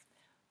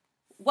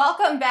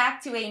Welcome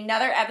back to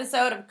another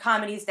episode of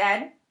Comedy's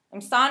Dead. I'm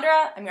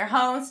Sandra, I'm your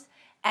host,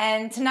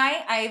 and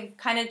tonight I've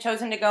kind of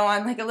chosen to go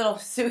on like a little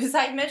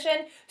suicide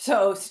mission,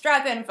 so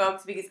strap in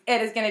folks because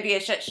it is going to be a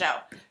shit show.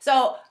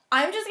 So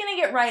I'm just going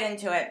to get right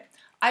into it.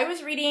 I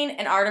was reading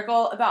an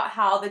article about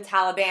how the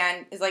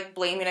Taliban is like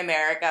blaming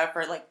America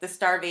for like the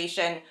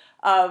starvation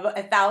of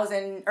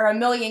 1,000 or 1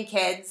 million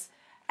kids,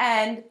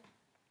 and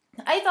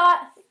I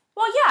thought,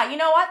 well yeah, you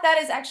know what, that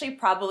is actually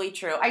probably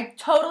true. I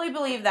totally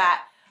believe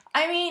that.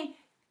 I mean,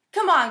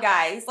 come on,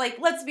 guys. Like,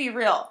 let's be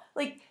real.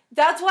 Like,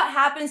 that's what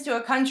happens to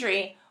a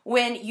country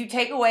when you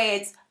take away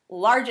its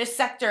largest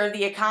sector of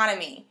the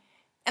economy.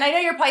 And I know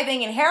you're probably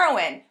thinking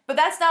heroin, but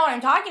that's not what I'm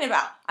talking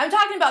about. I'm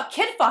talking about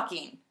kid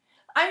fucking.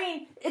 I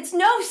mean, it's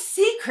no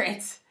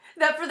secret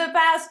that for the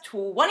past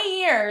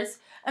 20 years,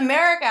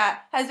 America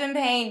has been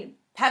paying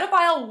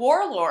pedophile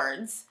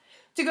warlords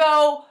to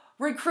go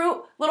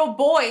recruit little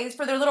boys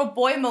for their little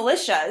boy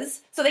militias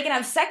so they can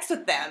have sex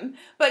with them.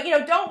 But,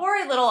 don't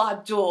worry, little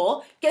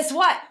Abdul. Guess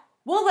what?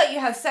 We'll let you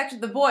have sex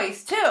with the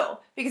boys, too.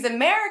 Because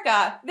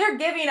America, they're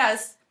giving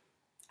us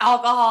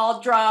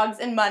alcohol, drugs,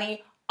 and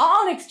money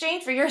all in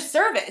exchange for your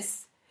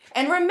service.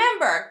 And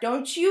remember,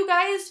 don't you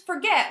guys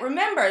forget,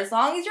 remember, as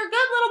long as you're good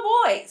little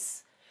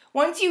boys,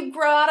 once you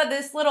grow out of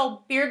this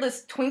little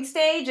beardless twink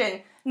stage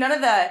and none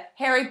of the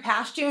hairy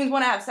Pashtuns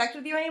want to have sex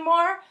with you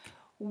anymore,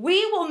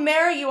 we will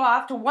marry you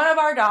off to one of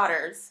our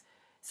daughters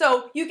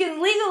so you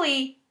can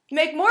legally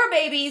make more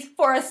babies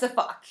for us to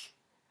fuck.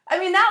 I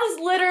mean, that was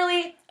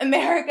literally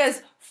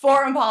America's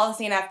foreign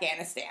policy in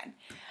Afghanistan.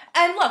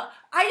 And look,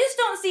 I just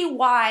don't see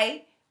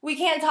why we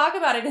can't talk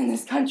about it in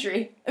this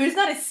country. I mean, it's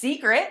not a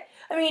secret.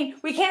 I mean,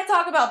 we can't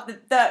talk about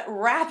the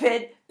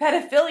rapid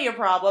pedophilia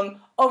problem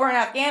over in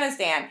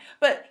Afghanistan,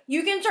 but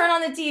you can turn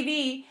on the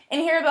TV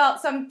and hear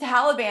about some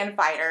Taliban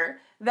fighter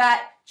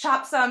that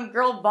chopped some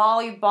girl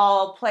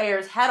volleyball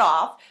player's head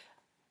off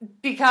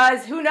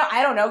because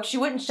I don't know, she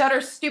wouldn't shut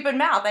her stupid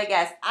mouth, I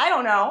guess. I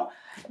don't know.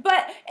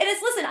 But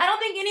listen, I don't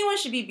think anyone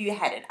should be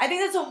beheaded. I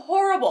think that's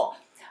horrible.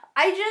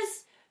 I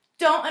just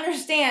don't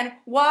understand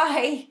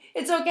why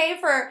it's okay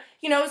for,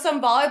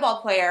 some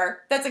volleyball player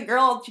that's a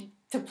girl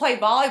to play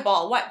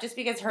volleyball. What, just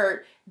because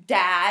her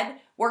dad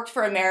worked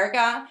for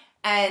America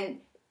and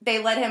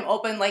they let him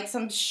open like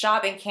some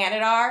shop in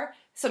Canada,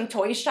 some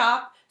toy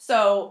shop,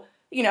 so,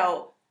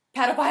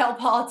 pedophile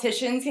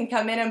politicians can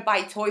come in and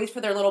buy toys for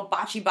their little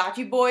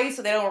bocce boys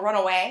so they don't run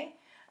away?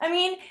 I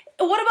mean,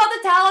 what about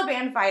the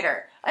Taliban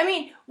fighter? I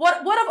mean,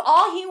 what if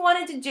all he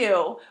wanted to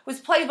do was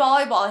play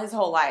volleyball his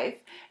whole life,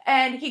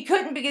 and he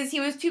couldn't because he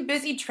was too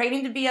busy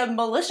training to be a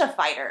militia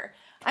fighter?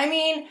 I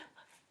mean,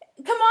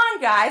 come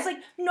on, guys. Like,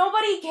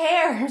 nobody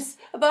cares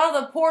about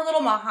all the poor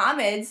little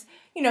Mohammeds,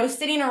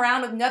 sitting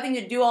around with nothing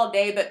to do all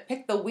day but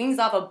pick the wings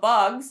off of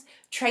bugs,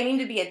 training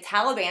to be a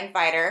Taliban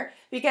fighter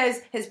because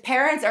his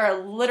parents are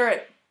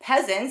illiterate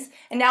peasants,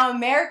 and now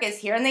America's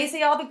here, and they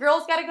say all the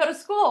girls got to go to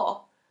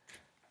school.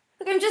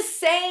 Like, I'm just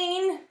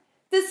saying,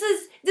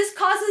 this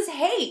causes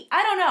hate.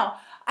 I don't know.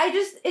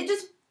 It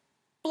just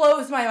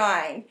blows my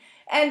mind.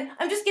 And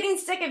I'm just getting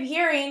sick of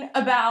hearing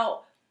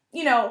about,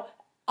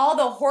 all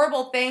the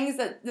horrible things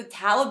that the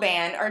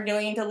Taliban are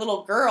doing to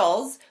little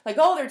girls. Like,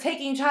 oh, they're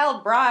taking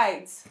child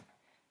brides.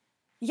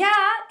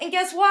 Yeah, and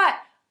guess what?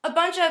 A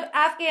bunch of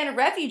Afghan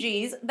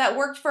refugees that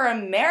worked for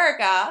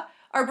America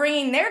are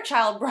bringing their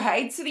child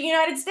brides to the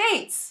United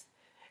States.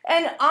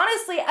 And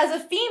honestly, as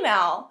a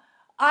female,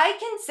 I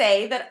can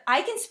say that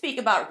I can speak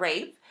about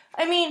rape.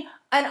 I mean,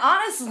 and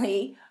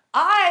honestly,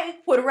 I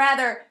would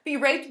rather be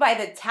raped by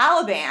the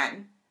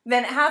Taliban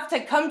than have to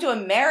come to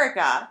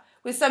America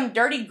with some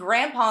dirty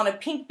grandpa and a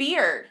pink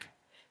beard.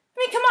 I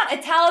mean, come on,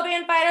 a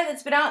Taliban fighter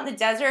that's been out in the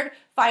desert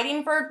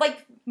fighting for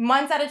like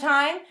months at a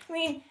time, I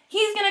mean,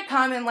 he's gonna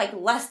come in like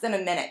less than a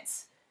minute.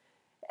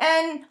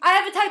 And I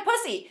have a tight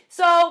pussy,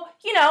 so,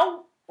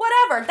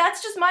 whatever,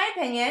 that's just my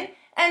opinion.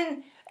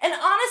 And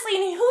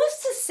honestly, who's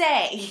to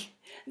say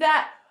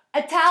that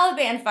a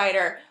Taliban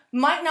fighter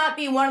might not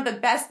be one of the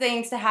best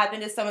things to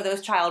happen to some of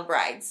those child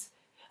brides?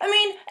 I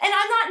mean, and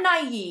I'm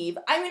not naive.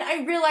 I mean,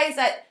 I realize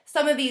that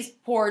some of these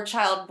poor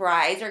child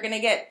brides are going to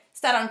get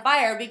set on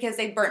fire because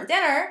they burnt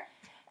dinner.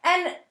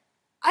 And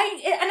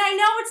I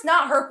know it's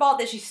not her fault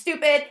that she's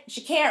stupid,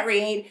 she can't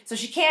read, so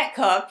she can't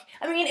cook.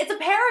 I mean, it's a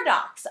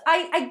paradox.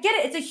 I get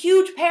it. It's a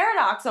huge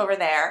paradox over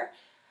there.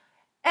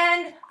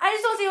 And I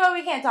just don't see why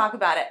we can't talk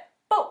about it.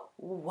 But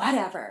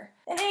whatever.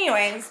 And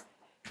anyways,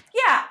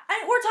 yeah,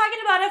 we're talking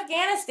about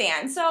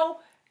Afghanistan. So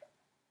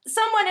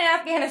someone in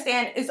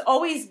Afghanistan is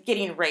always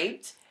getting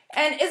raped.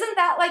 And isn't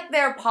that like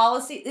their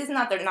policy?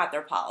 Not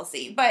their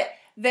policy, but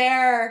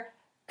their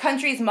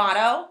country's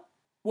motto?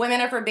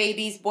 Women are for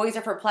babies, boys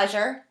are for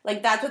pleasure.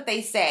 Like, that's what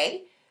they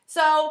say.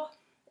 So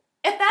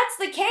if that's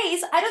the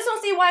case, I just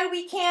don't see why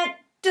we can't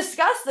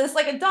discuss this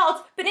like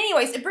adults. But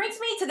anyways, it brings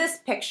me to this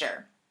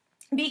picture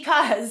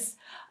because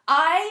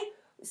I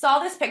saw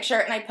this picture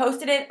and I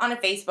posted it on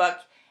Facebook.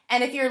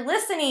 And if you're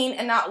listening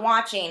and not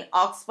watching,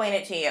 I'll explain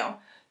it to you.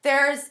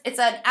 It's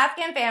an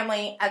Afghan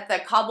family at the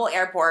Kabul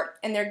airport,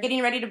 and they're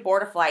getting ready to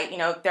board a flight.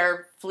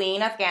 They're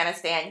fleeing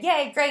Afghanistan.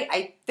 Yay, great.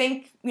 I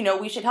think,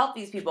 we should help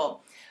these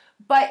people.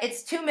 But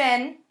it's two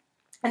men,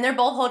 and they're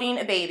both holding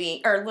a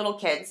baby, or little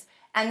kids.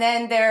 And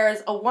then there's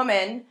a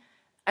woman.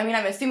 I mean,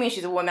 I'm assuming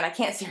she's a woman. I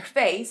can't see her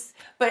face.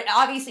 But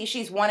obviously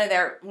she's one of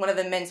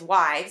the men's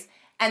wives.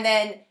 And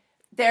then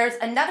there's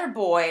another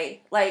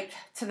boy, like,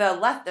 to the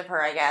left of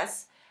her, I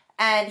guess.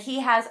 And he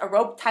has a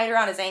rope tied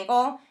around his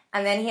ankle.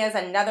 And then he has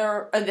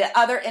the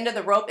other end of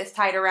the rope is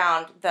tied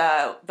around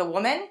the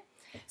woman.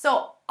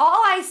 So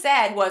all I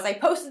said was, I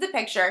posted the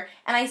picture,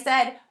 and I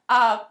said,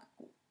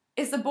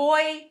 is the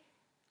boy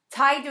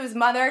tied to his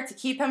mother to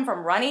keep him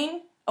from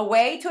running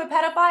away to a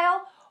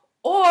pedophile?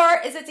 Or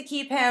is it to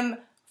keep him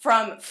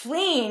from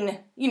fleeing,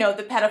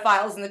 the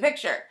pedophiles in the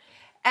picture?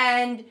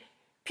 And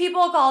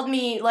people called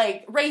me,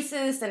 like,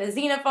 racist and a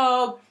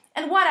xenophobe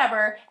and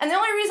whatever. And the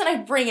only reason I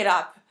bring it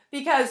up,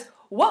 because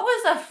what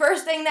was the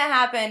first thing that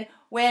happened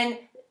when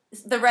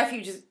the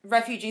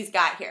refugees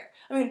got here?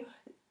 I mean,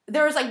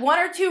 there was, like, one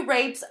or two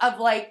rapes of,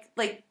 like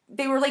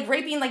they were, like,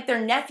 raping, like,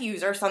 their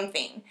nephews or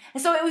something.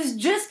 And so it was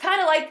just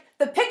kind of like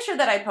the picture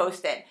that I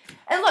posted.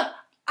 And look,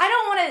 I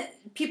don't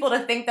want people to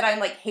think that I'm,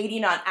 like,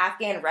 hating on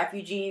Afghan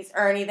refugees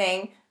or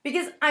anything,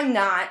 because I'm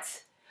not.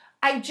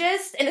 And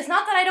it's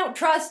not that I don't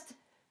trust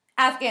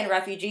Afghan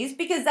refugees,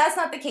 because that's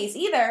not the case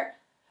either.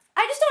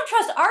 I just don't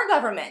trust our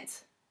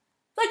government,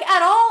 like,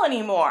 at all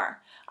anymore.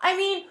 I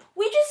mean,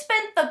 we just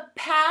spent the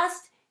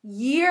past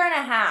year and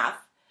a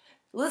half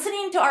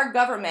listening to our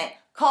government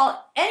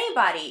call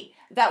anybody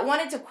that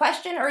wanted to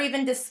question or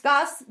even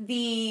discuss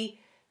the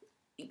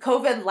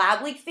COVID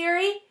lab leak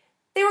theory,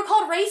 they were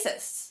called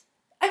racists.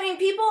 I mean,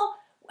 people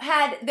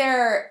had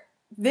their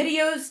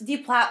videos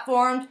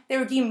deplatformed, they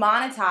were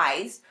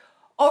demonetized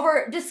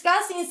over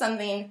discussing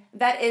something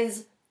that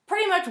is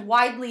pretty much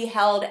widely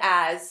held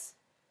as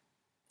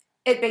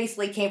it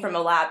basically came from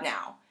a lab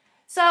now.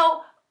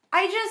 So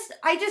I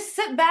just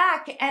sit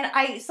back,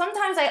 and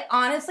sometimes I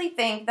honestly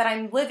think that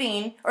I'm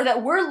living, or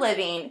that we're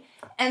living,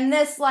 in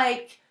this,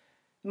 like,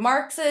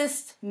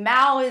 Marxist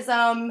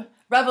Maoism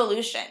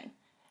revolution.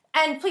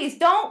 And please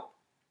don't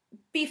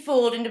be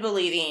fooled into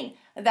believing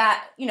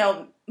that,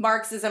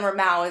 Marxism or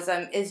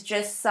Maoism is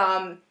just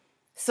some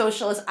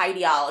socialist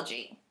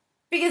ideology,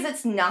 because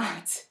it's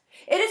not.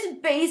 It is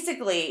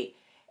basically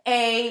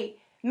a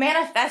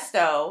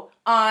manifesto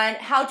on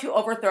how to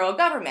overthrow a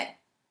government.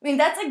 I mean,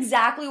 that's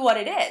exactly what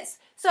it is.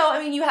 So, I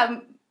mean, you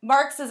have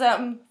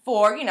Marxism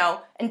for,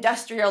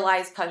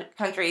 industrialized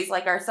countries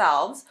like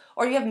ourselves,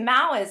 or you have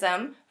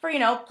Maoism for,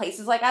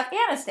 places like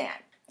Afghanistan.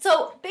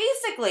 So,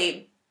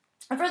 basically,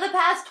 for the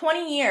past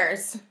 20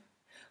 years,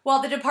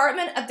 while the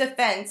Department of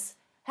Defense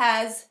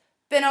has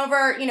been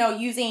over,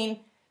 using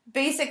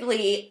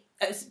basically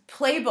a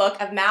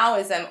playbook of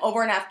Maoism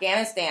over in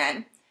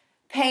Afghanistan,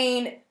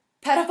 paying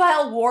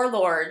pedophile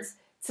warlords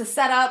to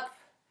set up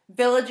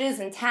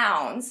villages and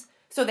towns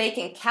so they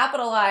can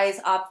capitalize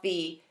off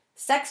the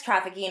sex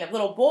trafficking of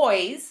little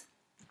boys,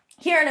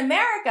 here in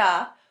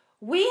America,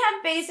 we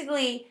have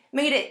basically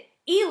made it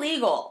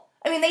illegal.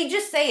 I mean, they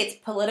just say it's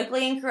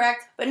politically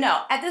incorrect, but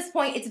no, at this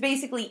point, it's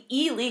basically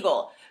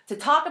illegal to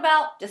talk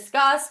about,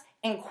 discuss,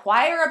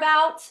 inquire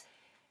about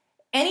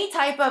any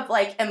type of,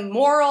 like,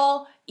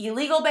 immoral,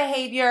 illegal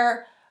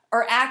behavior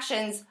or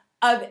actions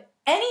of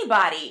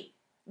anybody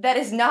that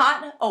is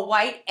not a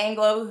white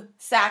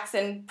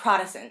Anglo-Saxon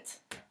Protestant,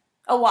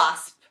 a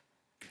WASP.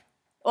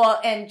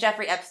 Well, and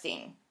Jeffrey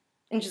Epstein,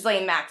 and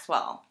Ghislaine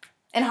Maxwell,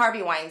 and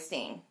Harvey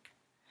Weinstein.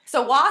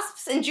 So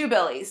WASPs and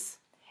Jubilees.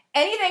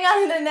 Anything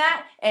other than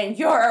that, and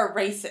you're a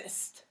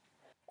racist.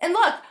 And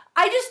look,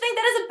 I just think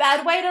that is a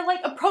bad way to, like,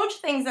 approach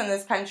things in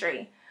this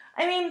country.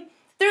 I mean,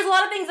 there's a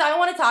lot of things I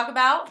want to talk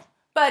about,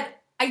 but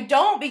I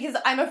don't, because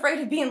I'm afraid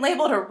of being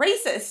labeled a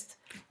racist.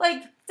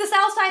 Like, the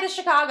South Side of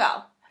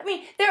Chicago. I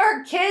mean, there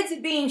are kids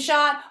being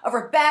shot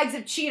over bags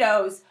of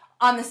Cheetos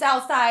on the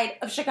South Side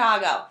of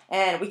Chicago,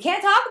 and we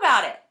can't talk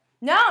about it.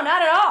 No,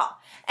 not at all.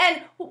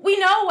 And we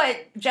know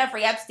what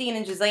Jeffrey Epstein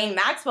and Ghislaine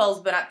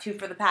Maxwell's been up to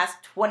for the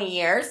past 20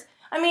 years.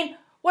 I mean,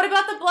 what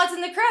about the Bloods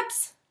and the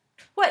Crips?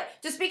 What,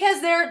 just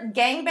because they're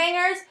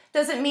gangbangers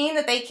doesn't mean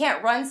that they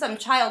can't run some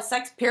child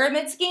sex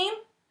pyramid scheme?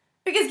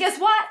 Because guess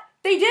what?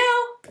 They do.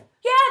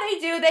 Yeah, they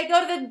do. They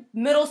go to the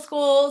middle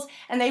schools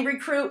and they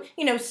recruit,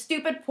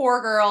 stupid poor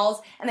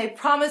girls, and they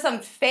promise them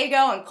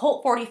Faygo and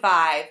Colt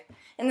 45.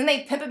 And then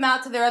they pimp them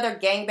out to their other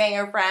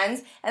gangbanger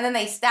friends, and then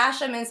they stash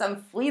them in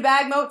some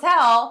Fleabag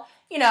motel,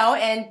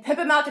 and pimp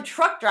them out to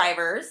truck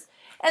drivers.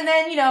 And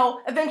then,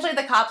 eventually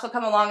the cops will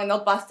come along and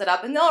they'll bust it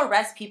up and they'll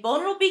arrest people,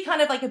 and it'll be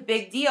kind of like a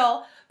big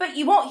deal. But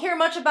you won't hear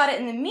much about it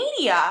in the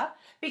media,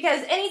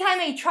 because anytime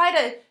they try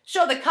to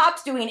show the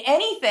cops doing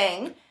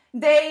anything,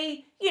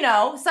 they,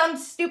 some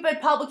stupid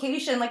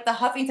publication like the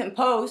Huffington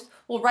Post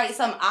will write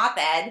some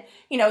op-ed,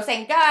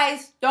 saying,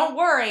 guys, don't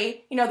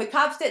worry, the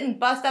cops didn't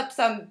bust up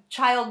some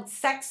child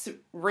sex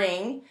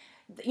ring.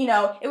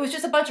 It was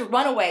just a bunch of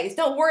runaways.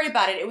 Don't worry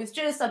about it. It was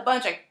just a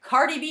bunch of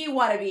Cardi B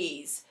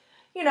wannabes,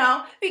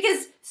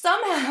 because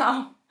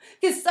somehow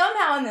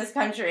in this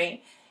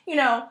country,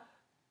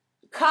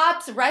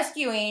 cops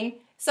rescuing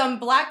some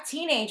black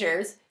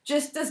teenagers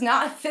just does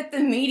not fit the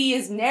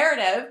media's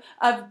narrative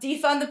of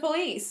defund the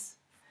police.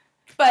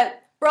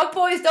 But broke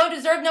boys don't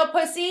deserve no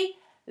pussy,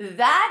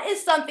 that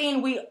is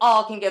something we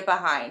all can get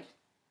behind.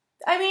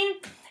 I mean,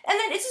 and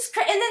then it's just,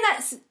 and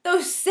then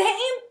those same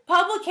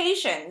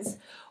publications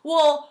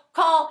will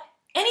call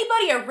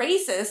anybody a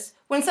racist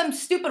when some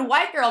stupid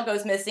white girl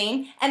goes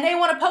missing and they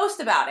want to post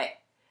about it.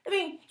 I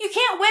mean, you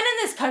can't win in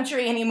this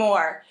country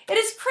anymore. It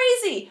is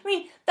crazy. I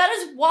mean, that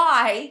is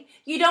why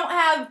you don't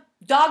have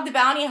Dog the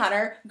Bounty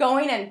Hunter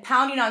going and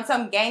pounding on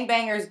some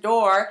gangbanger's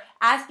door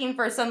asking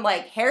for some,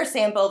 like, hair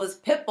sample of his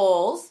pit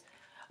bulls,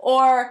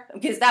 or,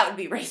 because that would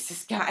be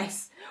racist,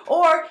 guys.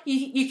 Or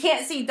you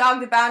can't see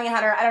Dog the Bounty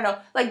Hunter, I don't know,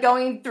 like,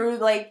 going through,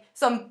 like,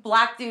 some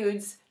black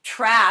dude's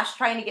trash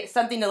trying to get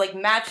something to, like,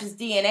 match his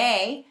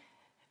DNA.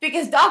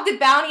 Because Dog the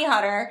Bounty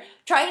Hunter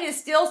trying to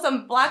steal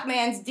some black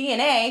man's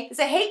DNA is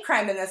a hate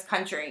crime in this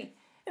country.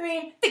 I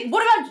mean,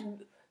 what about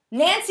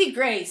Nancy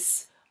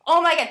Grace? Oh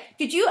my God,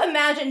 could you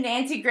imagine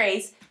Nancy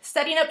Grace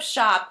setting up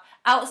shop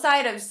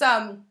outside of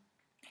some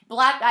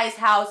black guy's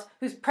house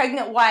whose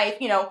pregnant wife,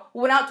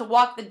 went out to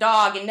walk the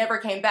dog and never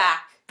came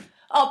back?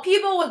 Oh,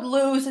 people would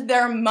lose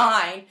their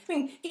mind. I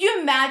mean, could you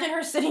imagine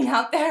her sitting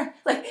out there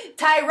like,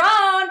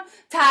 Tyrone,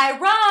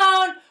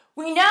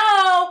 we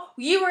know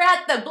you were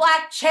at the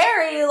Black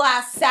Cherry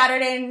last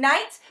Saturday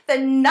night, the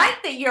night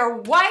that your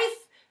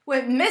wife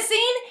went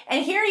missing,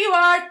 and here you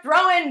are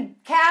throwing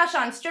cash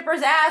on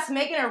stripper's ass,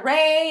 making it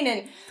rain,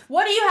 and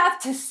what do you have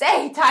to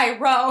say,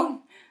 Tyrone?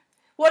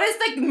 What is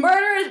the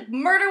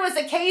murder was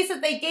a case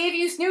that they gave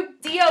you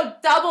Snoop D-O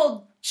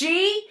double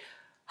G?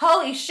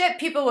 Holy shit,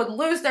 people would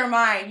lose their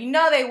mind. You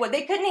know they would.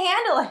 They couldn't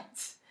handle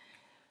it.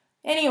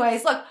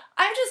 Anyways, look,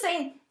 I'm just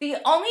saying the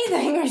only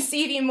thing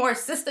receiving more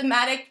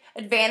systematic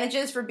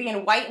advantages for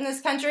being white in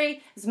this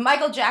country is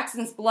Michael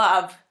Jackson's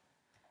glove.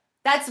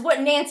 That's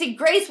what Nancy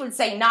Grace would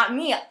say, not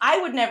me.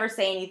 I would never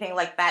say anything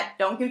like that.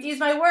 Don't confuse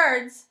my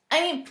words.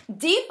 I mean,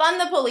 defund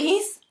the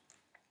police.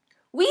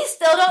 We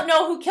still don't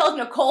know who killed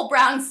Nicole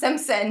Brown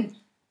Simpson.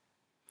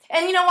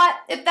 And you know what?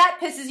 If that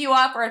pisses you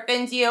off or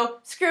offends you,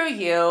 screw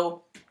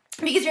you.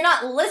 Because you're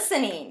not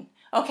listening,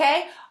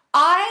 okay?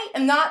 I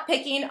am not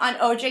picking on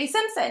O.J.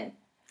 Simpson.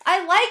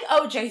 I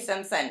like O.J.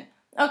 Simpson,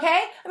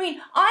 okay? I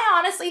mean, I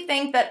honestly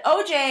think that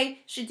O.J.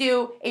 should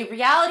do a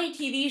reality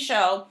TV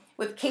show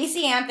with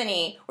Casey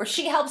Anthony where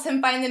she helps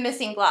him find the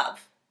missing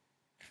glove.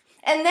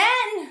 And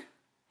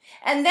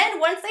then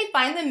once they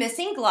find the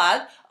missing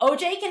glove,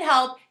 O.J. can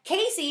help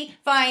Casey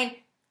find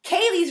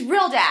Kaylee's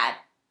real dad.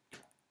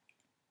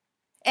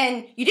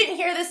 And you didn't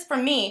hear this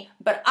from me,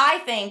 but I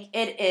think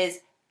it is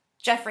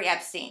Jeffrey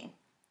Epstein.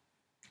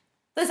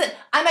 Listen,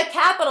 I'm a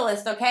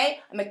capitalist,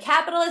 okay? I'm a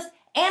capitalist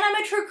and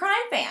I'm a true crime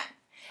fan.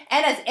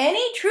 And as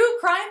any true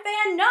crime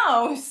fan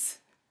knows,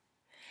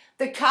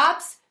 the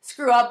cops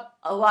screw up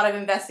a lot of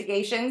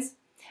investigations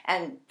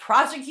and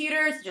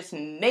prosecutors just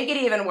make it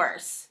even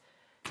worse.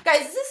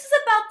 Guys, this is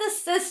about the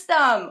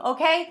system,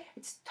 okay?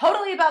 It's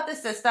totally about the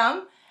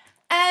system.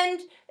 And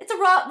it's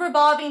a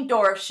revolving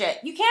door of shit.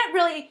 You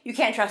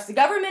can't trust the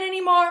government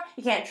anymore.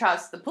 You can't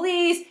trust the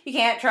police. You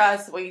can't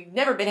trust, well, you've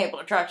never been able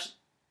to trust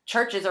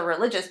churches or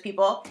religious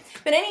people.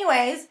 But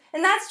anyways,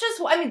 and that's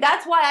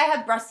why I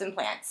have breast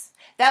implants.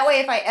 That way,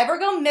 if I ever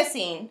go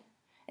missing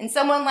and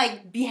someone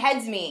like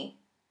beheads me,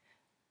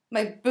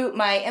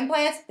 my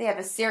implants, they have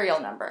a serial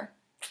number.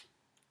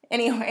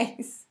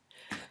 Anyways.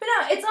 But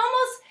no,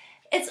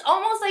 it's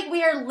almost like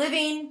we are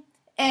living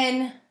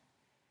in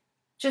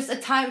just a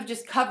time of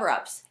just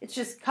cover-ups. It's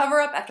just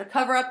cover-up after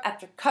cover-up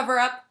after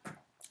cover-up.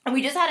 And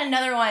we just had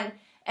another one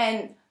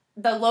in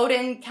the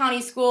Loudoun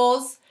County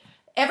Schools.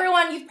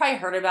 Everyone, you've probably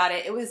heard about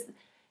it. It was,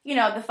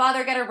 the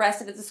father got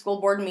arrested at the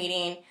school board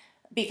meeting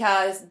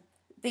because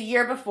the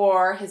year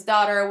before, his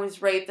daughter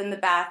was raped in the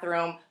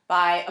bathroom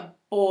by a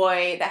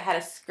boy that had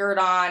a skirt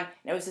on. And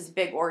it was this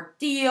big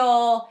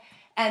ordeal.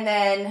 And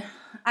then,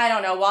 I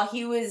don't know, while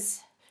he was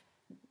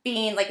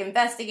being,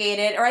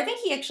 investigated, or I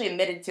think he actually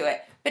admitted to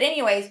it. But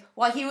anyways,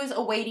 while he was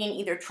awaiting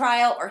either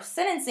trial or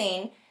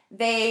sentencing,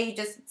 they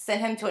just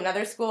sent him to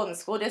another school in the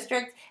school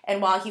district.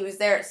 And while he was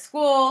there at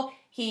school,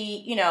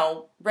 he,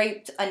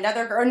 raped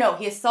another girl. No,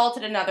 he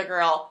assaulted another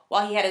girl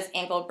while he had his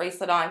ankle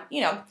bracelet on.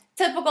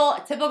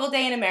 Typical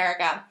day in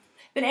America.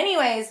 But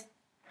anyways,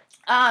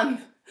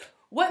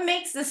 what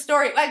makes this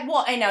story,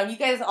 I know, you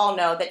guys all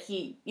know that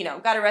he,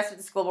 got arrested at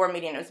the school board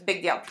meeting. It was a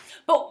big deal.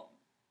 But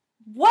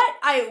what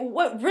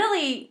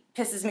really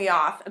pisses me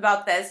off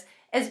about this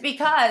is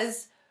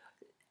because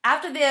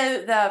after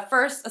the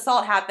first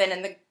assault happened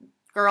and the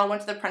girl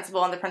went to the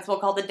principal and the principal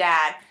called the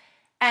dad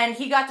and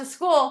he got to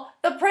school,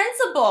 the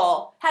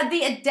principal had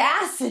the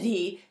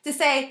audacity to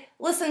say,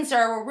 listen,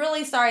 sir, we're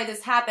really sorry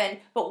this happened,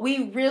 but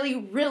we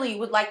really, really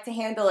would like to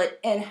handle it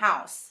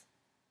in-house.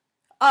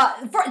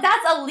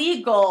 That's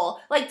illegal.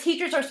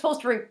 Teachers are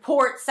supposed to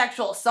report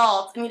sexual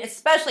assault.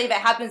 Especially if it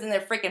happens in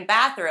their freaking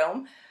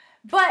bathroom.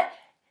 But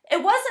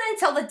it wasn't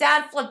until the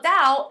dad flipped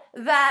out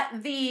that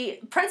the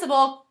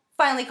principal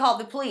finally called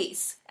the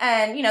police.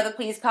 And, the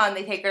police come,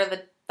 they take her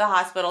to the the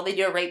hospital. They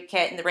do a rape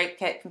kit, and the rape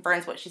kit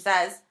confirms what she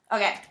says.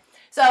 Okay,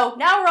 so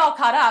now we're all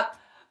caught up.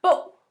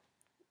 But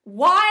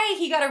why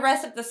he got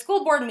arrested at the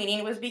school board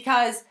meeting was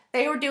because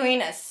they were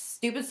doing a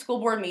stupid school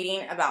board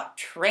meeting about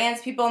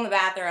trans people in the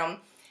bathroom.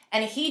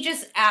 And he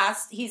just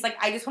asked, he's like,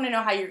 I just want to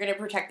know how you're going to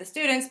protect the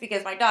students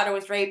because my daughter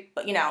was raped,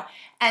 but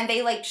and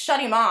they like shut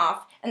him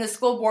off. And the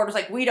school board was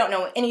like, we don't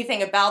know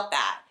anything about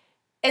that.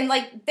 And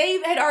like, they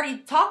had already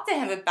talked to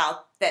him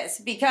about this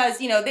because,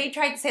 they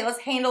tried to say, let's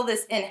handle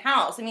this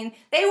in-house. I mean,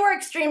 they were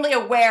extremely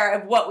aware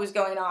of what was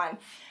going on.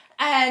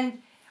 And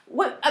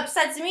what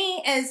upsets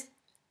me is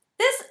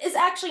this is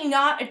actually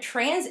not a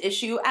trans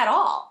issue at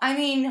all. I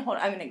mean, hold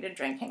on, I'm going to get a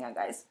drink. Hang on,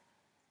 guys.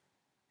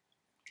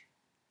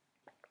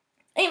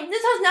 I mean,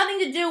 this has nothing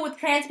to do with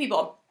trans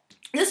people.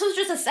 This was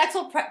just a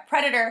sexual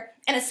predator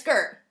in a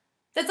skirt.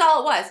 That's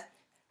all it was.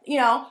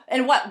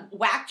 And what,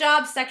 whack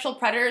job sexual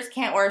predators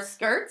can't wear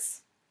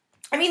skirts?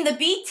 I mean, the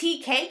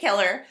BTK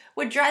killer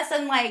would dress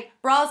in, like,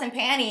 bras and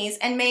panties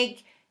and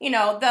make,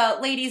 the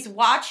ladies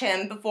watch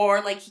him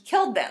before, like, he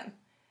killed them.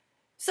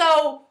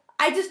 So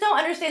I just don't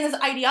understand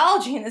this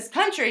ideology in this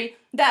country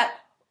that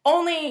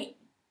only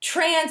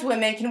trans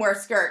women can wear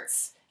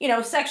skirts.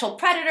 Sexual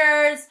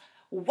predators,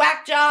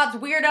 whack jobs,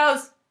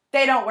 weirdos,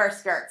 they don't wear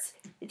skirts.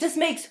 It just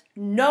makes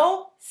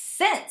no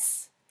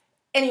sense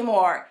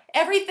anymore.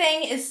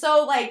 Everything is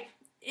so like,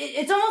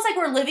 it's almost like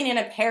we're living in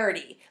a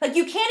parody. Like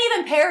you can't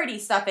even parody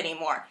stuff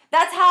anymore.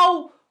 That's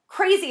how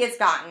crazy it's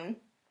gotten.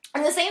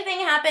 And the same thing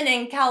happened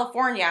in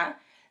California.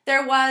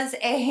 There was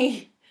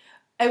it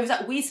was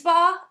at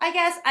WeSpa, I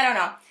guess. I don't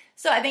know.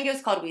 So I think it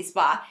was called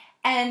WeSpa.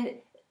 And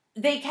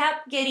they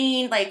kept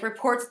getting like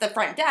reports at the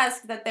front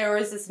desk that there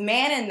was this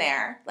man in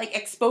there like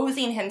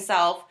exposing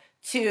himself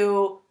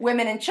to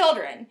women and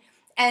children.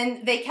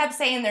 And they kept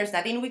saying there's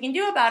nothing we can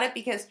do about it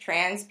because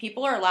trans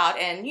people are allowed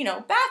in,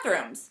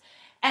 bathrooms.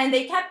 And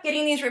they kept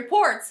getting these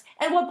reports.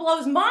 And what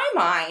blows my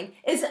mind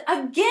is,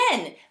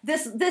 again,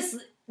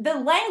 the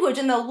language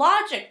and the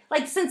logic.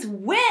 Like, since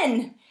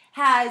when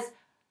has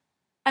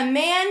a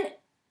man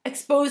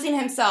exposing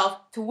himself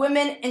to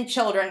women and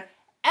children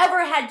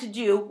ever had to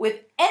do with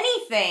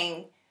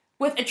anything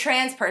with a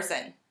trans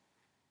person?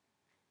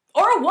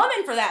 Or a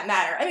woman, for that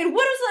matter. I mean,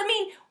 what does that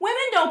mean? Women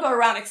don't go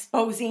around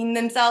exposing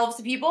themselves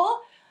to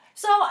people.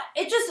 So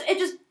it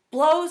just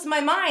blows my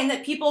mind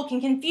that people can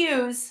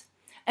confuse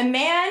a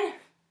man,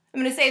 I'm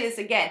going to say this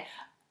again,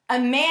 a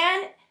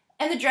man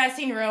in the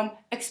dressing room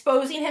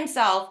exposing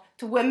himself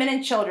to women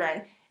and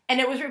children, and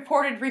it was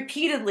reported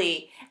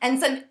repeatedly, and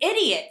some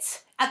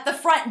idiot at the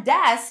front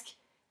desk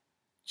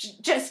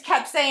just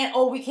kept saying,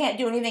 oh, we can't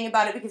do anything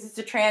about it because it's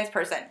a trans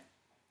person.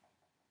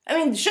 I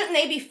mean, shouldn't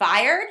they be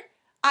fired?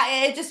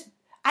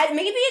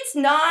 Maybe it's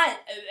not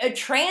a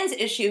trans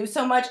issue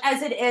so much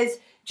as it is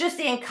just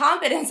the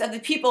incompetence of the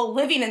people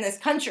living in this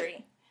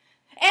country.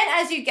 And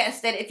as you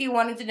guessed it, if you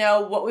wanted to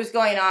know what was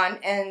going on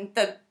in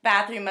the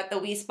bathroom at the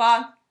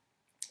WeSpa,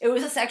 it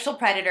was a sexual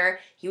predator.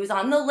 He was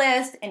on the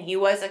list, and he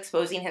was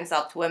exposing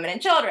himself to women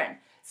and children.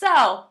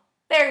 So,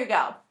 there you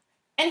go.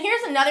 And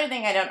here's another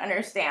thing I don't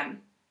understand.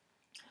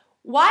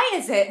 Why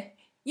is it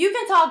you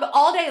can talk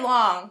all day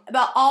long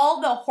about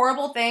all the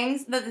horrible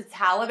things that the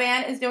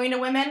Taliban is doing to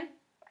women,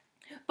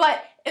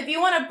 but if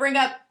you want to bring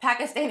up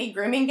Pakistani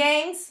grooming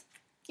gangs,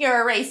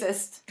 you're a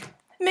racist.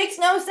 It makes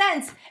no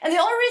sense. And the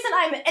only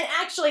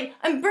reason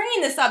I'm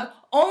bringing this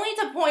up only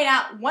to point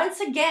out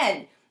once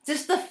again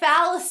just the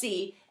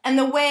fallacy and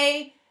the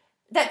way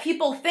that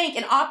people think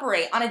and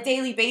operate on a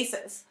daily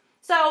basis.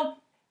 So,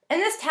 in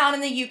this town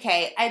in the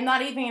UK, I'm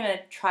not even going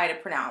to try to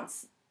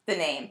pronounce the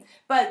name,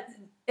 but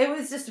it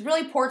was just a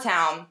really poor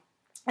town,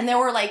 and there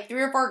were like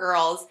 3 or 4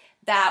 girls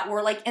that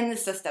were like in the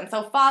system.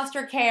 So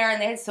foster care,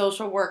 and they had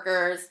social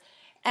workers,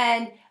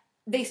 and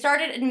they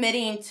started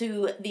admitting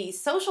to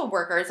these social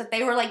workers that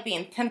they were like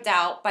being pimped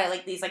out by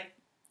like these like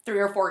 3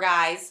 or 4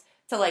 guys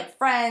to like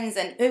friends,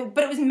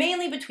 but it was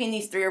mainly between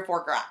these 3 or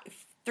 4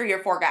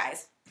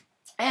 guys.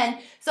 And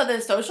so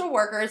the social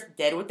workers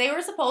did what they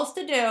were supposed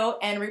to do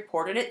and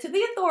reported it to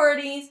the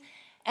authorities.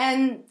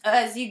 And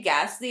as you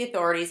guessed, the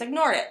authorities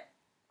ignored it.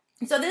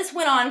 So this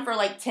went on for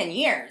like 10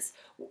 years.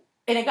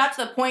 And it got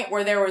to the point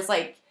where there was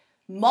like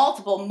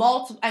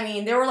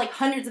there were like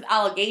hundreds of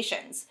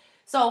allegations.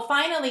 So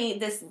finally,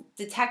 this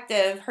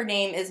detective, her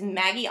name is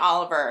Maggie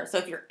Oliver. So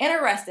if you're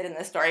interested in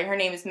this story, her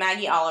name is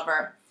Maggie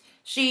Oliver.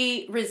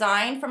 She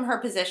resigned from her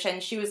position.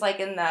 She was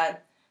like in the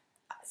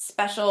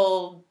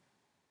special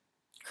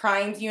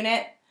crimes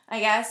unit, I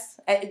guess.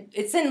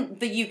 It's in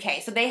the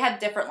UK, so they have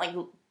different like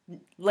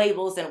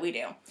labels than we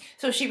do.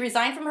 So she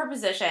resigned from her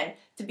position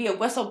to be a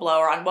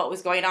whistleblower on what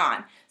was going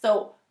on.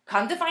 So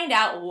come to find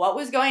out, what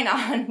was going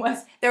on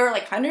was there were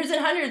like hundreds and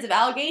hundreds of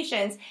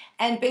allegations,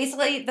 and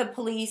basically the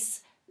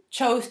police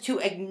chose to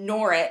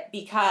ignore it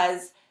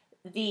because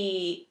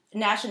the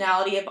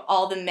nationality of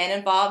all the men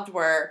involved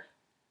were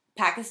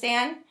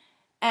Pakistan,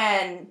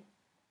 and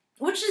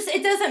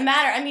it doesn't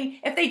matter. I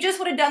mean, if they just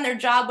would have done their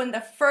job when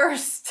the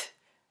first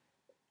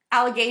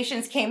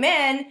allegations came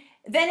in,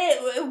 then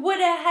it would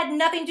have had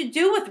nothing to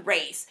do with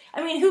race.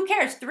 I mean, who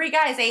cares? 3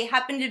 guys, they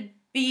happened to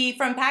be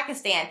from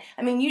Pakistan.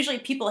 I mean, usually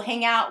people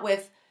hang out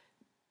with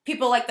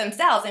people like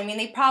themselves. I mean,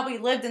 they probably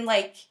lived in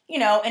like,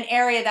 an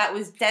area that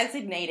was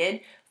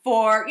designated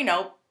for,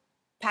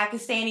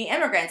 Pakistani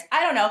immigrants.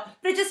 I don't know,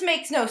 but it just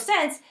makes no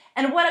sense.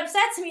 And what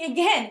upsets me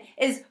again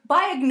is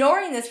by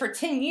ignoring this for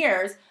 10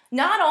 years,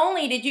 not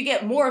only did you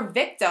get more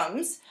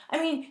victims, I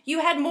mean,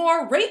 you had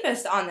more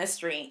rapists on the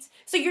streets.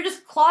 So you're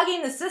just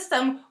clogging the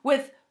system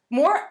with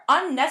more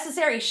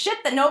unnecessary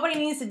shit that nobody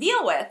needs to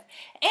deal with.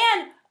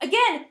 And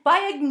again,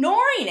 by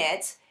ignoring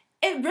it,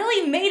 it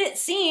really made it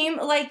seem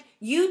like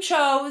you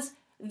chose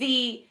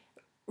the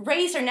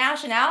race or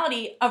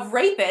nationality of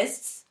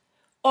rapists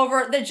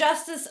over the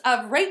justice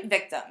of rape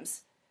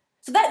victims.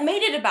 So that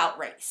made it about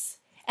race.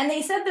 And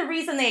they said the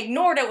reason they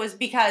ignored it was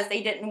because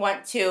they didn't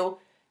want to,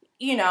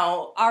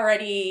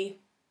 already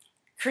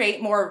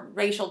create more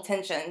racial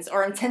tensions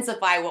or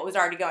intensify what was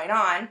already going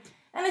on.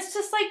 And it's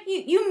just like,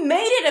 you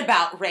made it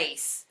about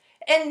race.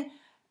 And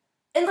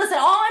listen,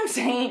 all I'm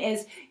saying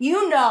is,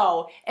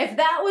 if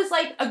that was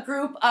like a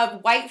group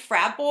of white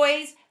frat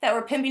boys that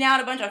were pimping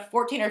out a bunch of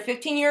 14 or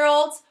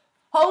 15-year-olds,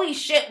 holy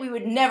shit, we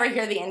would never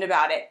hear the end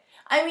about it.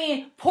 I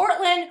mean,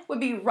 Portland would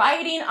be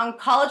rioting on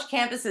college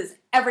campuses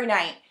every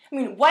night. I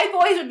mean, white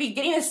boys would be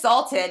getting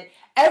assaulted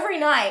every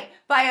night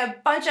by a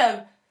bunch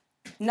of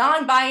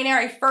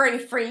non-binary furry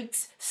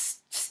freaks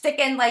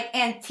sticking like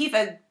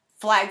Antifa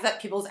flags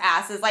up people's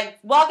asses like,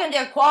 welcome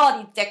to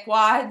equality,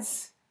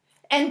 dickwads.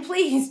 And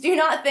please do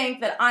not think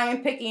that I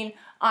am picking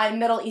on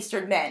Middle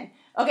Eastern men.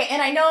 Okay,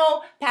 and I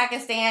know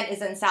Pakistan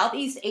is in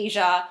Southeast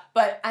Asia,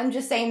 but I'm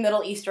just saying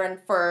Middle Eastern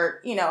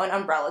for, an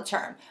umbrella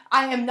term.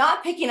 I am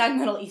not picking on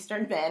Middle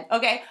Eastern men,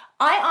 okay?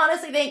 I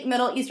honestly think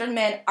Middle Eastern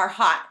men are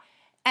hot.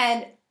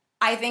 And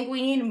I think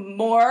we need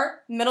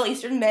more Middle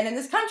Eastern men in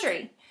this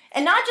country.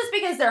 And not just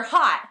because they're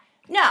hot.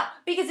 No,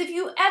 because if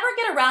you ever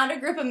get around a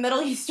group of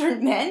Middle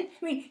Eastern men,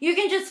 I mean, you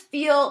can just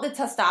feel the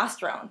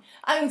testosterone.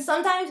 I mean,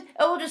 sometimes it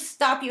will just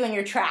stop you in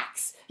your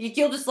tracks.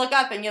 You'll just look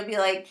up and you'll be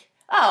like,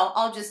 oh,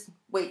 I'll just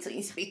wait till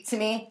you speak to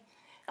me.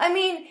 I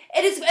mean,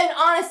 it is, and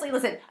honestly,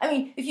 listen, I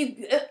mean, if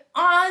you,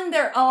 on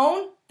their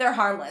own, they're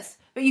harmless.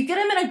 But you get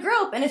them in a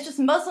group and it's just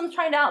Muslims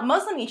trying to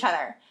out-Muslim each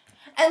other.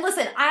 And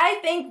listen, I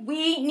think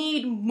we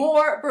need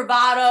more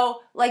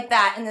bravado like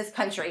that in this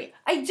country.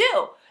 I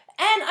do.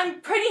 And I'm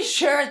pretty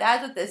sure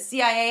that's what the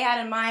CIA had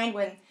in mind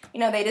when,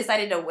 they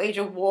decided to wage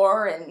a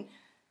war in,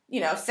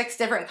 6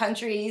 different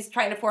countries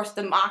trying to force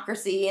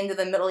democracy into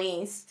the Middle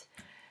East.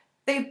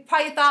 They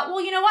probably thought,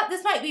 well, you know what,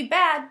 this might be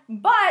bad,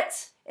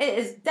 but it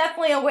is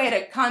definitely a way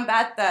to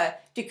combat the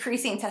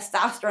decreasing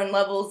testosterone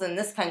levels in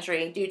this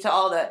country due to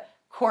all the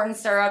corn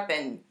syrup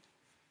and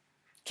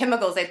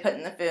chemicals they put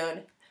in the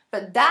food.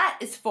 But that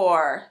is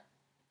for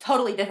a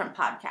totally different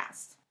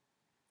podcast.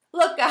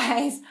 Look,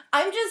 guys,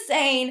 I'm just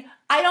saying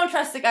I don't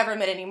trust the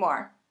government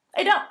anymore.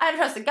 I don't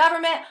trust the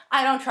government.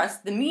 I don't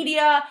trust the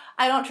media.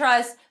 I don't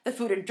trust the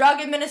Food and Drug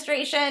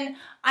Administration.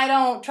 I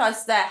don't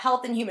trust the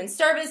Health and Human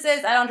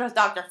Services. I don't trust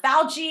Dr.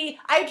 Fauci.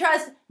 I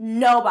trust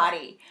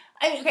nobody.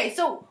 Okay,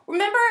 so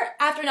remember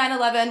after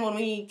 9/11 when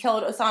we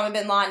killed Osama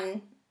bin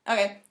Laden?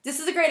 Okay, this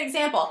is a great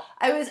example.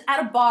 I was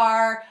at a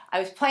bar.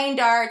 I was playing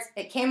darts.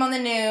 It came on the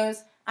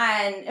news.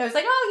 And it was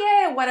like,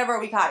 oh, yeah, whatever,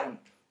 we caught him.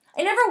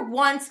 I never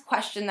once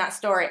questioned that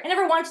story. I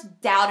never once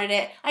doubted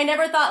it. I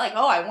never thought like,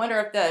 oh, I wonder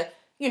if the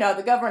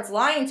government's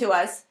lying to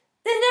us.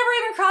 That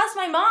never even crossed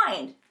my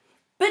mind.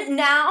 But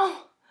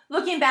now,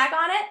 looking back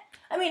on it,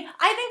 I mean,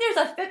 I think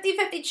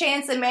there's a 50-50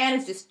 chance the man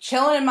is just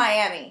chilling in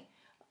Miami.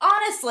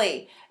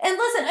 Honestly. And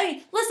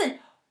listen,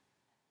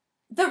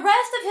 the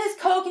rest of his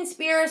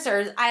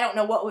co-conspirators, I don't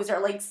know what was there,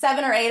 like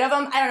 7 or 8 of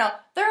them, I don't know.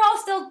 They're all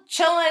still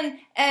chilling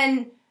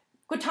in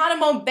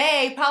Guantanamo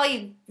Bay,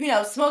 probably,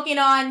 smoking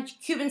on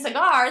Cuban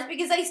cigars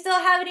because they still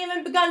haven't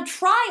even begun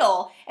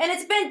trial. And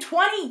it's been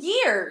 20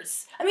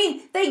 years. I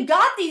mean, they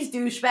got these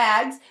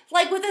douchebags,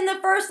 like, within the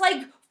first,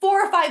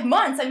 4 or 5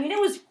 months. I mean, it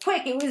was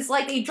quick. It was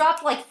like they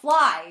dropped like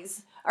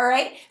flies, all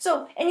right?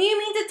 So, and you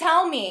mean to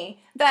tell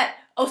me that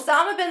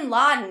Osama bin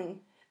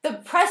Laden, the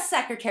press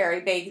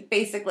secretary,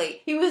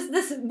 basically,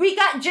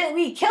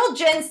 we killed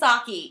Jen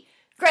Psaki.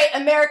 Great,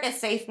 America's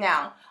safe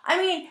now. I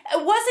mean,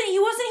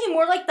 wasn't he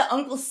more like the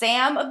Uncle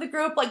Sam of the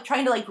group, like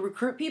trying to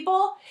recruit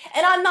people?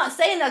 And I'm not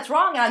saying that's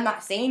wrong, and I'm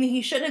not saying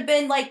he should have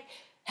been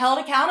held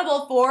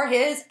accountable for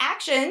his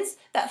actions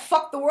that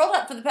fucked the world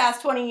up for the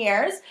past 20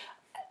 years.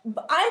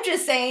 I'm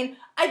just saying,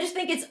 I just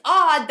think it's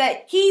odd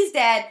that he's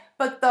dead,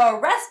 but the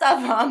rest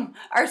of them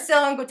are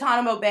still in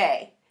Guantanamo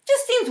Bay.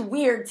 Just seems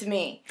weird to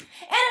me.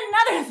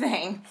 And another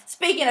thing,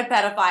 speaking of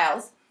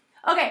pedophiles,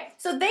 okay,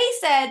 so they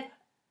said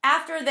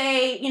after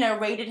they,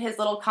 raided his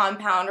little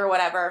compound or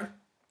whatever,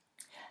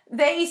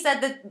 they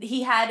said that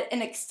he had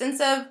an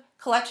extensive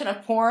collection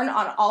of porn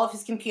on all of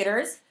his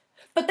computers,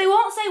 but they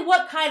won't say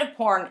what kind of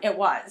porn it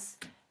was.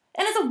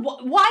 And it's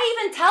why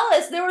even tell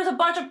us there was a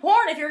bunch of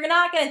porn if you're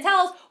not going to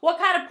tell us what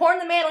kind of porn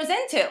the man was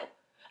into?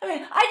 I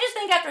mean, I just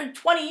think after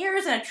 20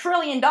 years and $1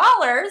 trillion,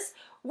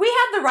 we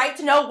have the right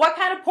to know what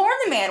kind of porn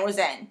the man was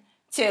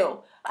into.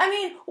 I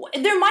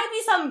mean, there might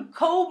be some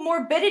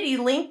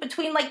comorbidity link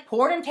between, like,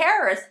 porn and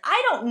terrorists.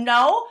 I don't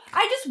know.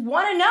 I just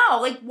want to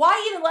know. Like,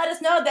 why even let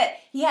us know that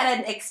he had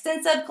an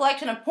extensive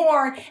collection of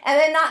porn and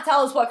then not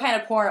tell us what kind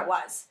of porn it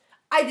was?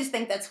 I just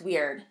think that's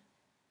weird.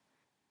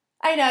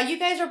 I know, you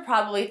guys are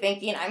probably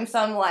thinking I'm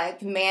some,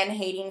 like,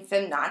 man-hating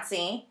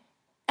feminazi.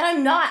 And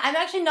I'm not. I'm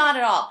actually not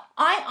at all.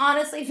 I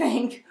honestly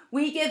think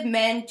we give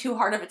men too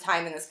hard of a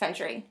time in this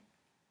country.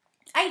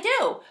 I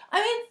do.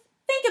 I mean,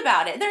 think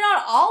about it. They're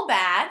not all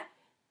bad.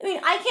 I mean,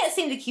 I can't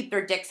seem to keep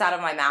their dicks out of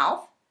my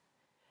mouth.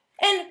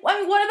 And, I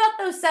mean, what about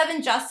those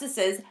 7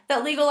 justices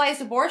that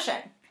legalized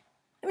abortion?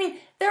 I mean,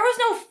 there was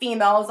no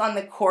females on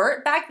the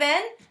court back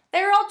then.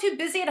 They were all too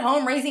busy at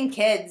home raising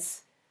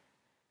kids.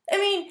 I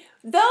mean,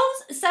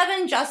 those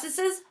 7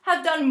 justices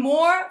have done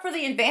more for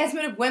the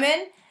advancement of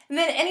women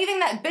than anything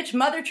that bitch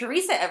Mother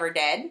Teresa ever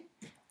did.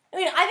 I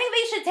mean, I think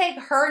they should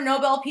take her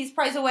Nobel Peace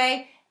Prize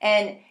away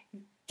and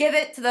give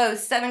it to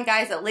those 7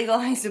 guys that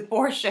legalized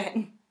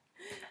abortion.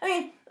 I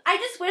mean, I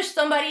just wish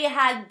somebody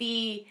had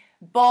the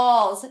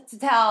balls to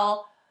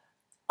tell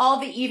all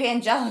the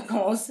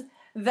evangelicals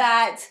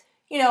that,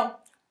 you know,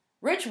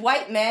 rich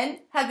white men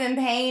have been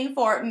paying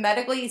for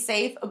medically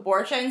safe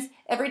abortions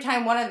every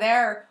time one of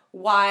their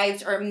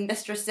wives or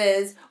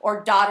mistresses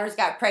or daughters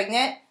got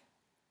pregnant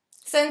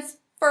since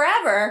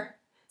forever.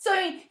 So,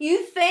 I mean,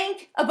 you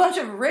think a bunch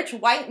of rich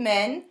white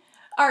men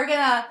are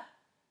gonna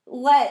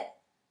let,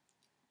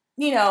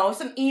 you know,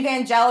 some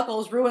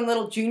evangelicals ruin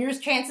little Junior's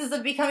chances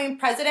of becoming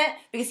president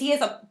because he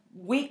has a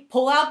weak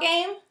pullout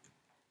game?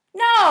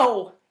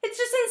 No! It's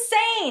just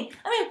insane!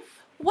 I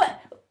mean,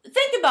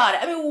 think about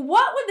it. I mean,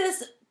 what would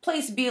this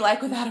place be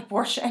like without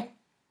abortion?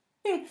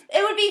 I mean,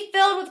 it would be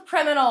filled with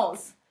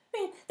criminals. I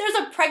mean, there's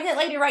a pregnant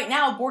lady right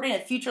now aborting a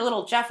future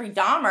little Jeffrey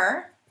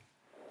Dahmer.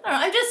 I don't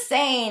know, I'm just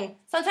saying,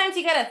 sometimes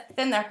you gotta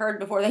thin the herd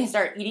before they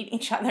start eating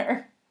each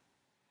other.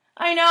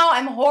 I know,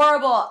 I'm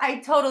horrible.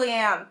 I totally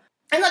am.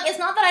 And look, it's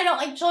not that I don't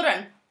like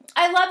children.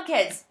 I love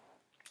kids.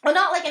 Well,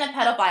 not like in a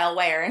pedophile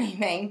way or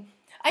anything.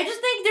 I just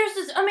think there's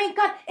this, I mean,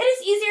 God, it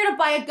is easier to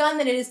buy a gun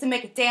than it is to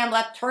make a damn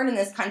left turn in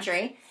this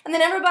country. And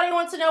then everybody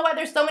wants to know why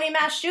there's so many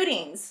mass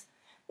shootings.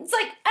 It's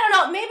like, I don't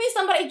know, maybe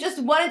somebody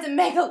just wanted to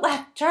make a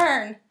left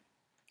turn.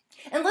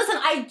 And listen,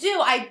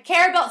 I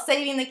care about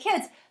saving the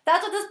kids.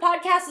 That's what this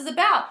podcast is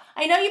about.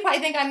 I know you probably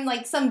think I'm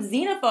like some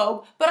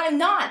xenophobe, but I'm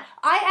not.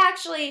 I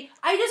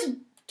just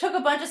took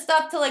a bunch of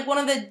stuff to like one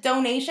of the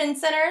donation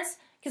centers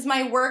because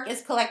my work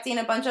is collecting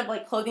a bunch of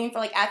like clothing for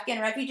like Afghan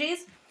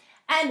refugees.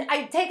 And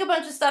I take a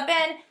bunch of stuff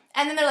in,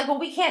 and then they're like, well,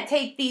 we can't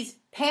take these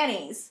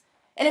panties.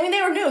 And I mean,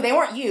 they were new. They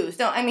weren't used.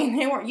 They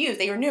weren't used.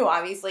 They were new,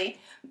 obviously.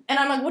 And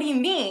I'm like, what do you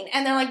mean?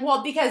 And they're like,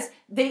 well, because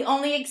they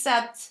only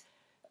accept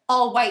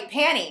all white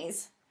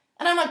panties.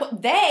 And I'm like,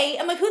 what, they?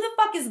 I'm like, who the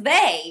fuck is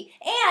they?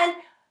 And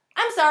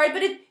I'm sorry,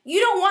 but if you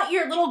don't want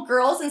your little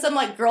girls in some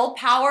like girl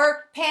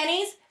power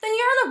panties, then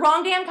you're in the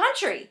wrong damn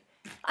country.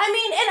 I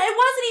mean, and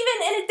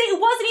it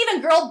wasn't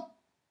even girl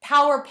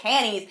power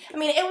panties. I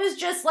mean, it was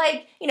just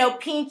like, you know,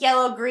 pink,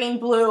 yellow, green,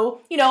 blue,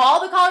 you know,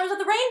 all the colors of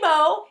the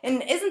rainbow.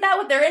 And isn't that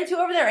what they're into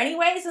over there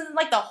anyways? Isn't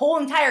like the whole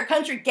entire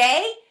country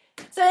gay?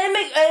 So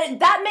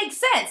that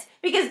makes sense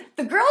because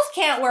the girls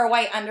can't wear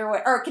white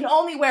underwear or can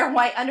only wear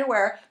white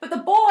underwear, but the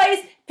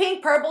boys,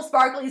 pink, purple,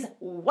 sparklies,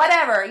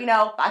 whatever, you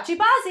know,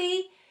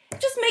 bachi-bazi. It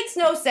just makes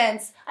no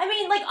sense. I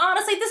mean, like,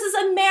 honestly, this is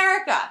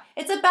America.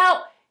 It's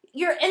about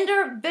your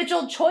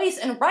individual choice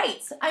and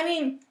rights. I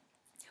mean,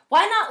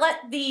 why not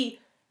let the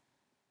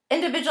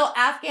individual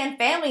Afghan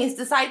families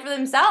decide for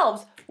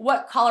themselves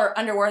what color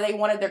underwear they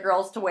wanted their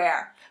girls to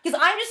wear? Because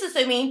I'm just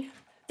assuming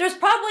there's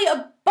probably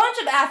a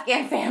bunch of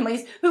Afghan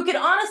families who could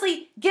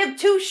honestly give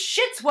 2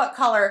 shits what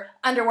color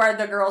underwear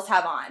the girls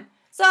have on.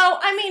 So,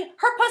 I mean,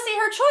 her pussy,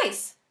 her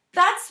choice.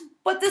 That's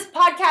what this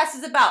podcast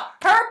is about.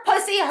 Her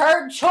pussy,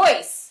 her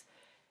choice.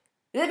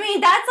 I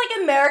mean, that's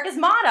like America's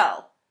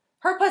motto.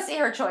 Her pussy,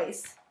 her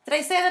choice. Did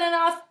I say that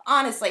enough?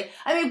 Honestly.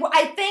 I mean,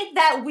 I think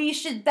that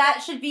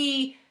that should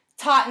be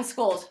taught in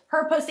schools.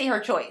 Her pussy, her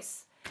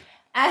choice.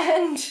 But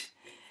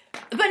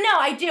no,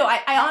 I do.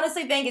 I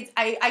honestly think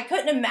I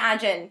couldn't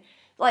imagine,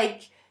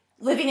 like,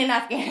 living in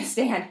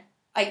Afghanistan.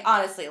 Like,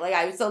 honestly, like,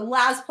 it's the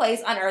last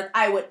place on earth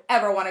I would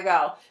ever want to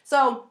go.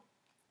 So,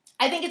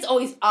 I think it's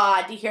always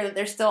odd to hear that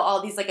there's still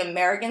all these, like,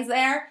 Americans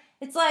there.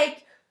 It's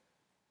like,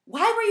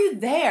 why were you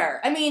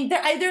there? I mean,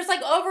 there's,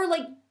 like, over,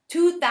 like,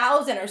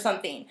 2,000 or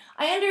something.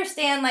 I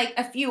understand, like,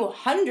 a few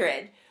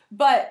hundred,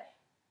 but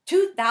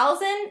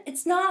 2,000?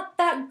 It's not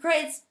that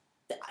great.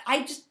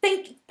 I just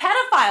think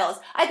pedophiles.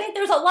 I think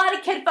there's a lot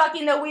of kid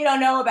fucking that we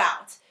don't know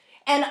about.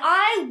 And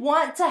I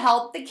want to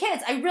help the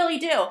kids. I really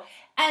do.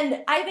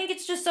 And I think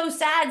it's just so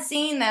sad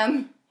seeing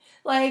them,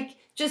 like,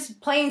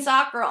 just playing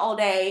soccer all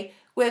day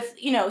with,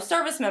 you know,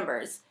 service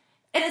members.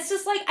 And it's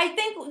just like, I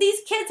think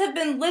these kids have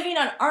been living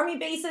on army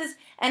bases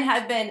and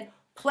have been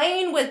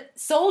playing with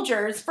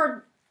soldiers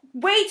for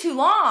way too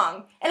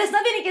long. And it's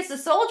nothing against the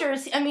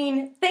soldiers. I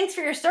mean, thanks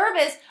for your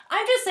service.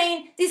 I'm just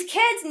saying these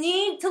kids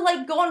need to,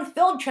 like, go on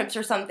field trips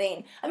or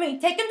something. I mean,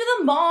 take them to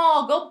the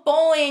mall, go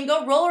bowling,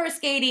 go roller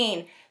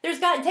skating. Take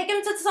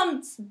them to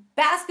some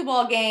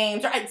basketball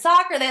games or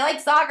soccer. They like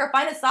soccer.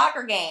 Find a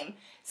soccer game,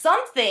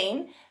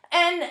 something.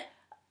 And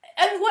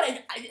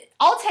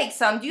I'll take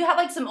some. Do you have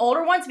like some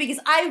older ones? Because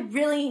I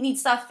really need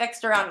stuff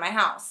fixed around my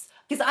house.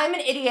 Because I'm an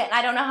idiot and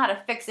I don't know how to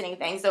fix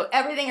anything. So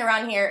everything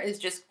around here is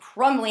just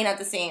crumbling at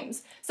the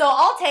seams. So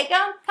I'll take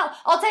them.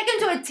 I'll take them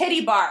to a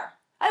titty bar.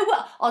 I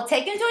will. I'll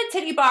take them to a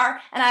titty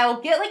bar and I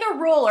will get like a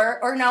ruler,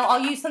 or no,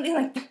 I'll use something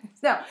like this.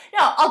 No,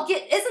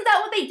 isn't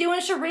that what they do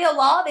in Sharia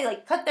law? They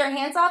like cut their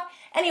hands off.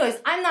 Anyways,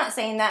 I'm not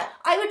saying that.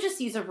 I would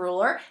just use a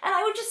ruler and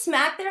I would just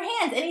smack their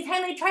hands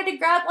anytime they tried to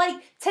grab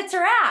like tits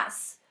or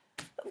ass.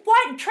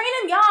 What? Train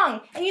them young.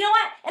 And you know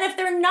what? And if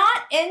they're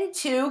not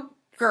into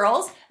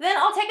girls, then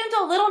I'll take them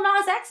to a Lil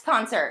Nas X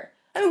concert.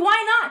 I mean,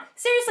 why not?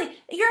 Seriously,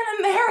 you're in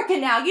America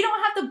now. You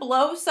don't have to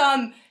blow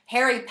some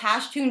hairy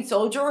Pashtun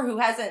soldier who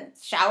hasn't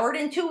showered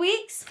in 2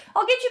 weeks.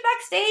 I'll get you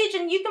backstage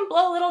and you can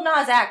blow Lil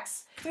Nas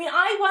X. I mean,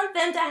 I want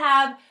them to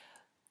have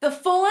the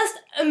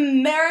fullest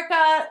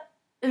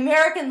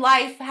American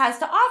life has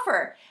to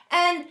offer.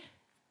 And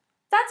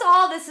that's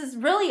all this is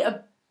really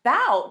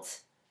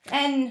about.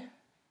 And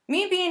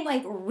me being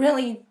like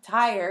really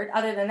tired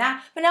other than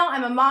that. But no,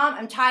 I'm a mom,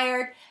 I'm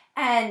tired,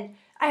 and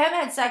I haven't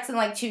had sex in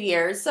like 2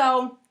 years.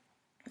 So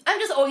I'm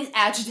just always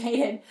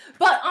agitated.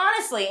 But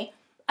honestly,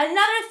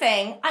 another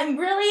thing, I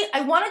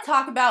want to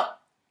talk about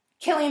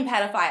killing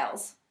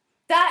pedophiles.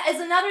 That is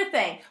another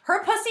thing.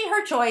 Her pussy,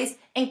 her choice,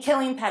 and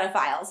killing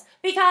pedophiles.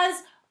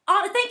 Because,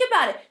 think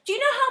about it. Do you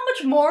know how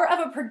much more of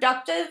a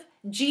productive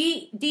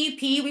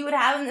GDP we would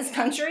have in this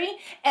country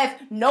if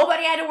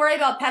nobody had to worry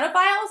about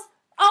pedophiles?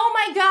 Oh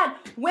my God.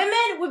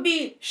 Women would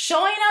be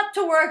showing up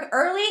to work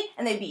early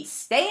and they'd be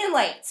staying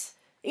late.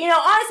 You know,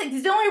 honestly,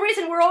 because the only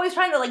reason we're always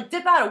trying to like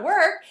dip out of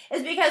work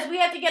is because we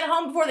have to get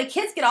home before the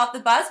kids get off the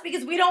bus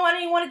because we don't want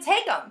anyone to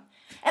take them.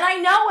 And I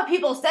know what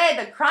people say,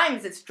 the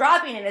crimes, it's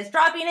dropping and it's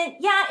dropping. And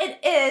yeah, it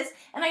is.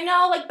 And I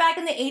know like back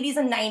in the 80s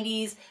and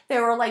 90s,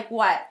 there were like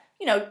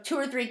 2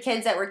 or 3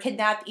 kids that were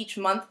kidnapped each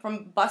month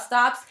from bus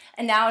stops.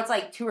 And now it's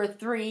like 2 or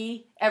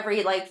 3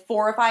 every like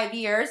 4 or 5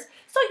 years.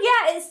 So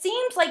yeah, it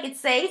seems like it's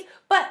safe,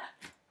 but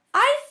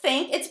I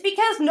think it's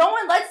because no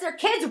one lets their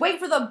kids wait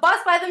for the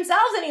bus by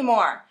themselves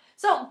anymore.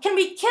 So can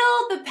we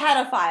kill the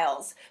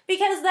pedophiles?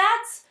 Because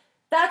that's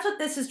what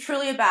this is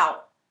truly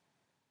about.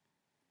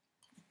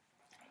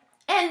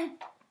 And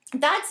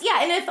and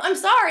I'm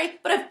sorry,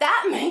 but if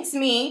that makes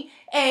me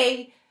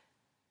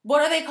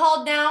what are they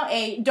called now?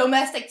 A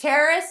domestic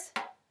terrorist?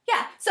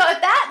 Yeah, so if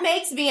that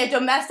makes me a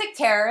domestic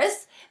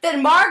terrorist,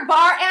 then Marg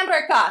Bar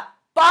America.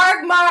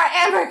 Barg Mar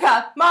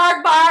America.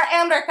 Marg Bar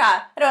America.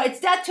 I don't know, it's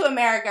death to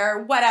America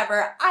or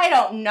whatever. I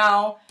don't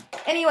know.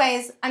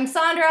 Anyways, I'm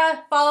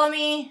Sandra. Follow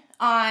me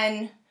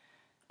on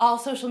all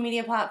social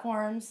media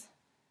platforms.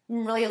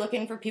 I'm really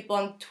looking for people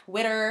on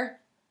Twitter.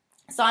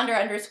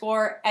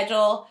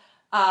 Sandra_Edgel.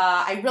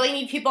 I really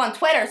need people on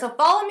Twitter, so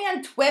follow me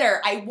on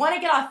Twitter. I want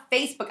to get off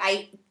Facebook.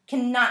 I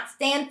cannot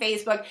stand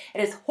Facebook.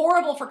 It is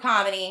horrible for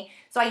comedy,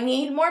 so I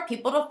need more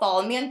people to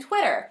follow me on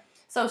Twitter.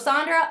 So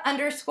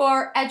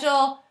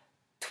Sandra_Edgel,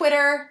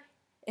 Twitter.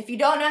 If you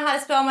don't know how to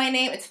spell my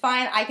name, it's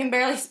fine. I can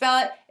barely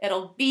spell it.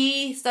 It'll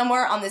be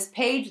somewhere on this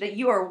page that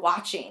you are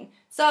watching.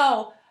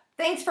 So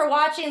thanks for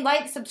watching.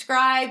 Like,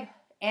 subscribe,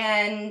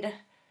 and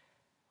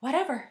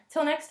whatever.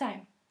 Till next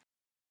time.